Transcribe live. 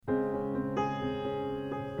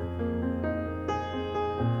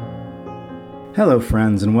Hello,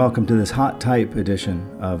 friends, and welcome to this hot type edition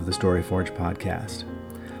of the Storyforge podcast.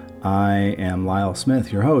 I am Lyle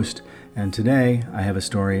Smith, your host, and today I have a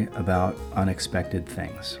story about unexpected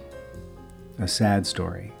things. A sad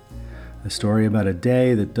story. A story about a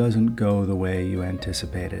day that doesn't go the way you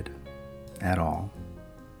anticipated. At all.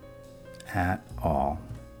 At all.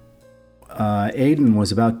 Aiden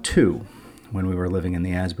was about 2 when we were living in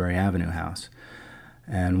the Asbury Avenue house.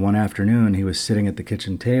 And one afternoon, he was sitting at the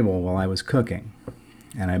kitchen table while I was cooking,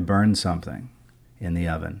 and I burned something in the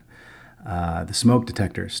oven. The smoke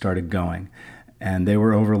detectors started going, and they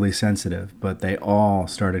were overly sensitive, but they all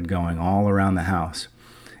started going all around the house.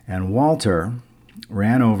 And Walter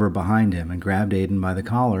ran over behind him and grabbed Aiden by the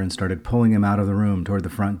collar and started pulling him out of the room toward the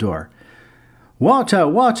front door.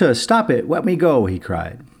 Walter, stop it, let me go, he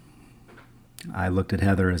cried. I looked at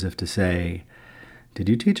Heather as if to say, "Did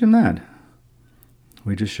you teach him that?"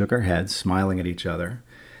 We just shook our heads, smiling at each other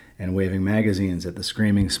and waving magazines at the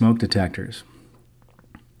screaming smoke detectors.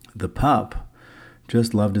 The pup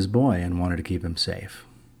just loved his boy and wanted to keep him safe.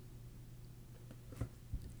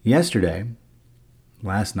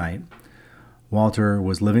 Last night, Walter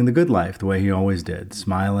was living the good life the way he always did,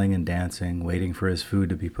 smiling and dancing, waiting for his food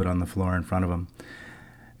to be put on the floor in front of him.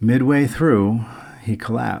 Midway through, he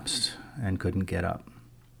collapsed and couldn't get up.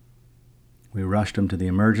 We rushed him to the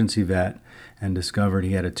emergency vet and discovered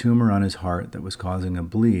he had a tumor on his heart that was causing a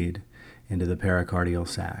bleed into the pericardial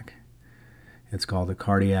sac. It's called a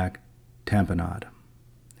cardiac tamponade.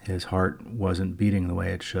 His heart wasn't beating the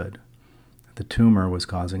way it should. The tumor was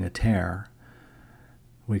causing a tear.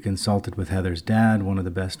 We consulted with Heather's dad, one of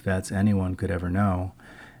the best vets anyone could ever know,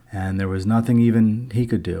 and there was nothing even he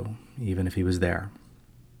could do, even if he was there.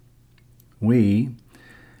 We,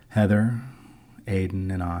 Heather,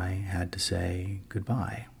 Aiden, and I had to say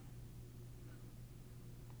goodbye.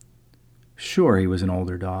 Sure, he was an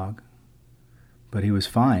older dog, but he was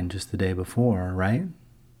fine just the day before, right?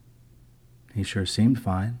 He sure seemed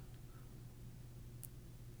fine.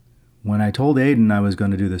 When I told Aiden I was going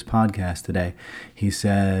to do this podcast today, he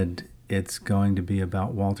said, "It's going to be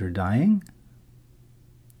about Walter dying?"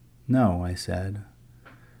 "No," I said.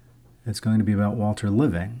 "It's going to be about Walter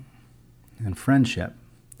living and friendship.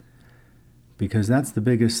 Because that's the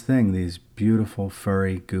biggest thing these beautiful,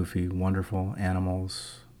 furry, goofy, wonderful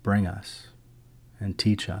animals bring us and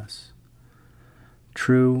teach us.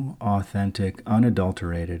 True, authentic,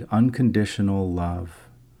 unadulterated, unconditional love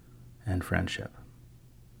and friendship.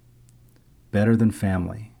 Better than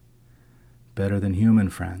family. Better than human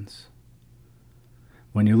friends.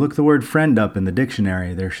 When you look the word friend up in the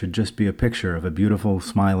dictionary, there should just be a picture of a beautiful,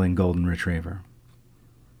 smiling golden retriever."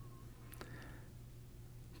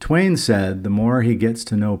 Twain said, "The more he gets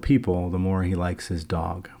to know people, the more he likes his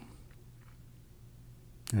dog."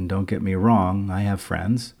 And don't get me wrong, I have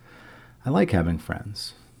friends. I like having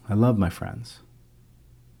friends. I love my friends.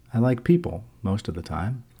 I like people most of the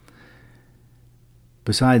time.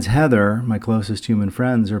 Besides Heather, my closest human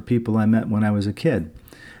friends are people I met when I was a kid.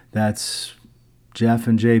 That's Jeff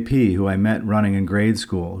and JP, who I met running in grade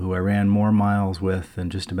school, who I ran more miles with than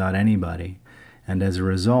just about anybody. And as a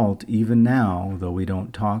result, even now, though we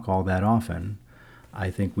don't talk all that often, I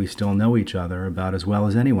think we still know each other about as well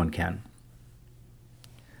as anyone can.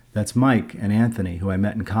 That's Mike and Anthony, who I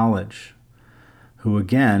met in college, who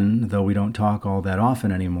again, though we don't talk all that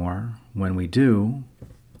often anymore, when we do,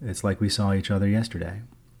 it's like we saw each other yesterday.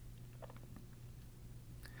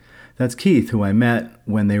 That's Keith, who I met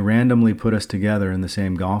when they randomly put us together in the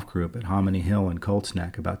same golf group at Hominy Hill in Colts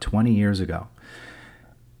Neck about 20 years ago.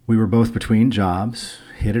 We were both between jobs,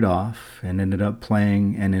 hit it off, and ended up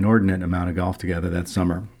playing an inordinate amount of golf together that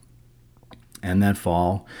summer, and that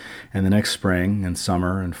fall, and the next spring, and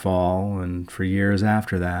summer, and fall, and for years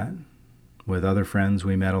after that, with other friends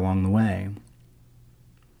we met along the way.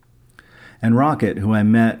 And Rocket, who I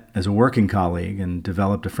met as a working colleague and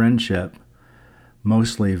developed a friendship,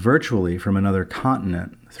 mostly virtually from another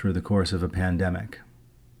continent through the course of a pandemic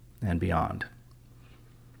and beyond.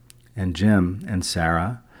 And Jim and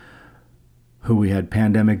Sarah, who we had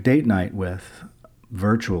pandemic date night with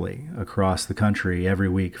virtually across the country every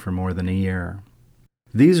week for more than a year.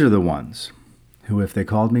 These are the ones who, if they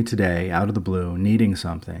called me today out of the blue needing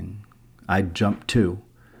something, I'd jump to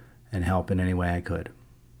and help in any way I could.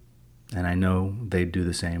 And I know they'd do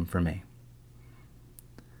the same for me.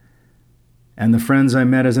 And the friends I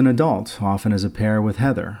met as an adult, often as a pair with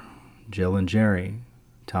Heather, Jill and Jerry,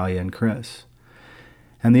 Talia and Chris.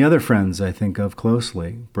 And the other friends I think of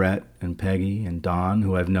closely, Brett and Peggy and Don,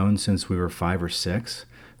 who I've known since we were 5 or 6,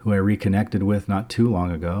 who I reconnected with not too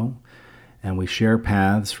long ago, And we share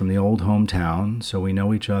paths from the old hometown, so we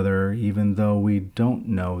know each other even though we don't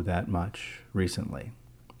know that much recently.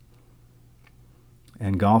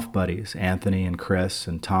 And golf buddies, Anthony and Chris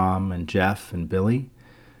and Tom and Jeff and Billy,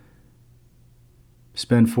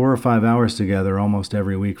 spend 4 or 5 hours together almost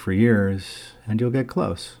every week for years, and you'll get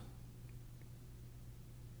close.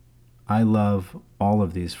 I love all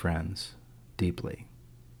of these friends deeply,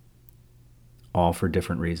 all for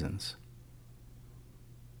different reasons.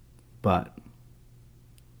 But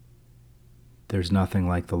there's nothing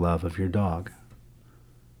like the love of your dog.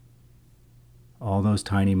 All those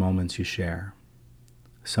tiny moments you share,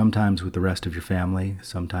 sometimes with the rest of your family,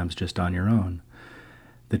 sometimes just on your own.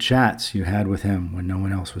 The chats you had with him when no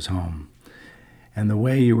one else was home. And the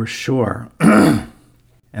way you were sure,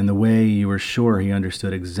 he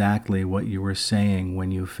understood exactly what you were saying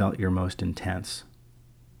when you felt your most intense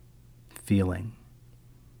feeling.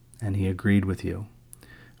 And he agreed with you,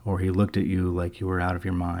 or he looked at you like you were out of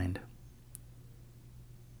your mind.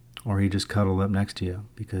 Or he just cuddled up next to you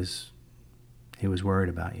because he was worried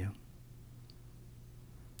about you.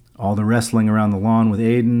 All the wrestling around the lawn with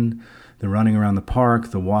Aiden, the running around the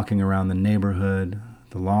park, the walking around the neighborhood,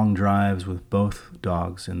 the long drives with both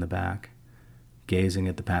dogs in the back, gazing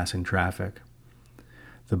at the passing traffic,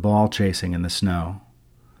 the ball chasing in the snow.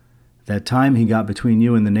 That time he got between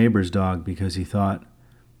you and the neighbor's dog because he thought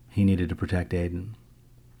he needed to protect Aiden.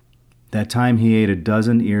 That time he ate a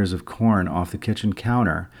dozen ears of corn off the kitchen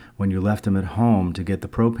counter when you left him at home to get the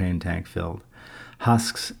propane tank filled,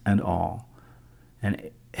 husks and all.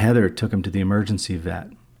 And Heather took him to the emergency vet,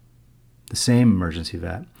 the same emergency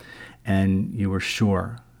vet, and you were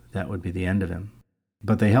sure that would be the end of him.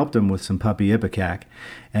 But they helped him with some puppy Ipecac,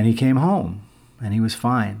 and he came home, and he was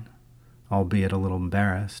fine, albeit a little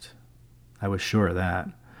embarrassed. I was sure of that.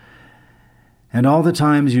 And all the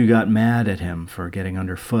times you got mad at him for getting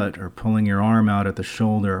underfoot or pulling your arm out at the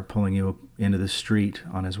shoulder or pulling you into the street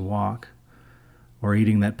on his walk or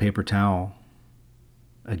eating that paper towel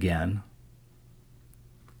again.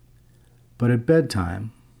 But at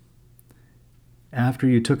bedtime, after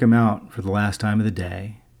you took him out for the last time of the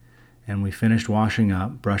day and we finished washing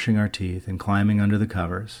up, brushing our teeth, and climbing under the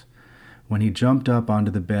covers, when he jumped up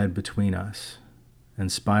onto the bed between us and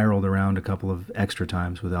spiraled around a couple of extra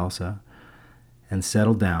times with Elsa, and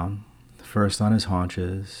settled down, first on his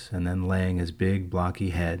haunches and then laying his big blocky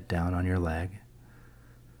head down on your leg.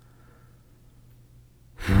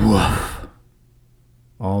 Woof!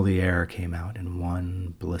 All the air came out in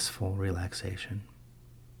one blissful relaxation.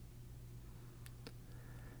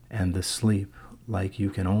 And the sleep like you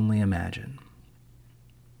can only imagine.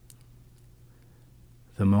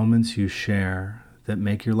 The moments you share that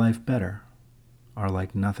make your life better are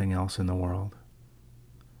like nothing else in the world.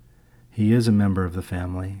 He is a member of the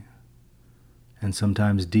family, and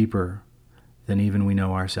sometimes deeper than even we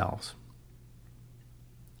know ourselves.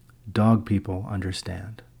 Dog people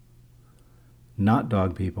understand. Not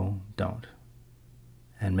dog people don't,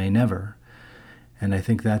 and may never, and I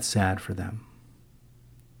think that's sad for them.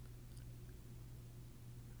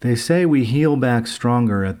 They say we heal back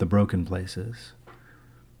stronger at the broken places,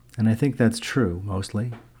 and I think that's true,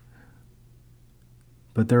 mostly.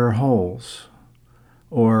 But there are holes,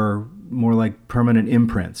 or more like permanent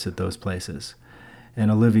imprints at those places. An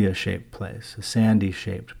Olivia-shaped place, a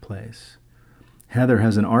Sandy-shaped place. Heather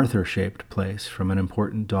has an Arthur-shaped place from an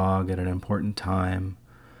important dog at an important time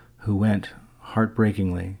who went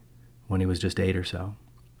heartbreakingly when he was just 8 or so.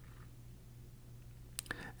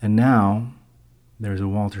 And now there's a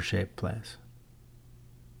Walter-shaped place.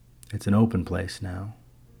 It's an open place now,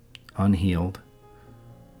 unhealed,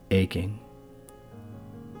 aching,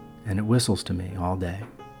 and it whistles to me all day.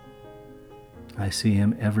 I see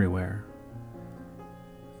him everywhere,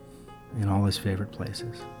 in all his favorite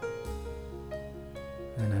places.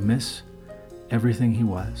 And I miss everything he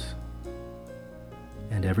was,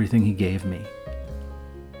 and everything he gave me.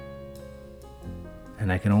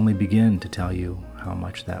 And I can only begin to tell you how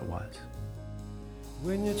much that was.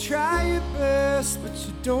 When you try your best, but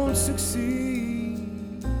you don't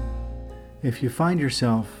succeed. If you find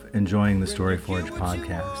yourself enjoying the StoryForge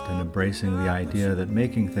podcast and embracing the idea that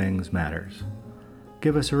making things matters,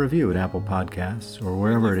 give us a review at Apple Podcasts or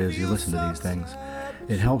wherever it is you listen to these things.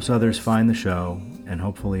 It helps others find the show and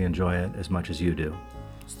hopefully enjoy it as much as you do.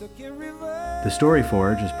 The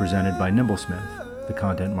StoryForge is presented by Nimblesmith, the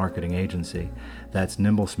content marketing agency. That's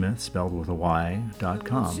Nimblesmith, spelled with a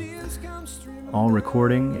Y.com. All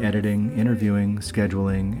recording, editing, interviewing,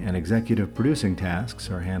 scheduling, and executive producing tasks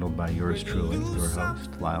are handled by yours truly, your host,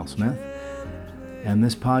 Lyle Smith. And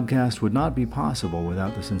this podcast would not be possible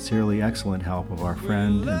without the sincerely excellent help of our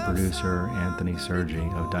friend and producer Anthony Sergi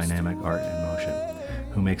of Dynamic Art in Motion,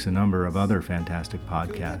 who makes a number of other fantastic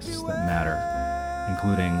podcasts that matter,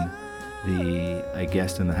 including the A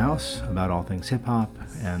Guest in the House about all things hip-hop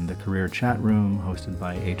and the Career Chat Room hosted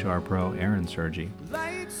by HR Pro Aaron Sergi.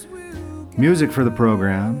 Music for the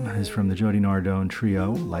program is from the Jody Nardone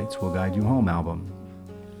Trio Lights Will Guide You Home album.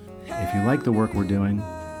 If you like the work we're doing,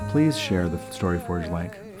 please share the StoryForge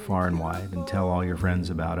link far and wide and tell all your friends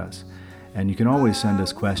about us. And you can always send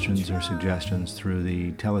us questions or suggestions through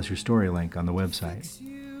the Tell Us Your Story link on the website.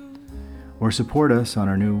 Or support us on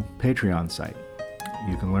our new Patreon site.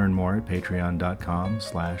 You can learn more at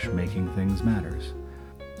patreon.com/makingthingsmatters.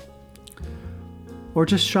 Or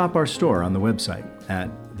just shop our store on the website at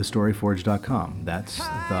thestoryforge.com. That's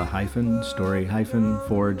the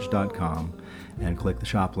story-forge.com, and click the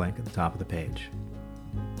shop link at the top of the page.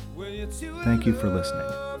 Thank you for listening.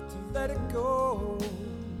 But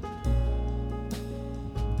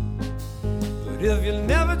if you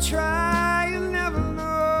never try, you'll never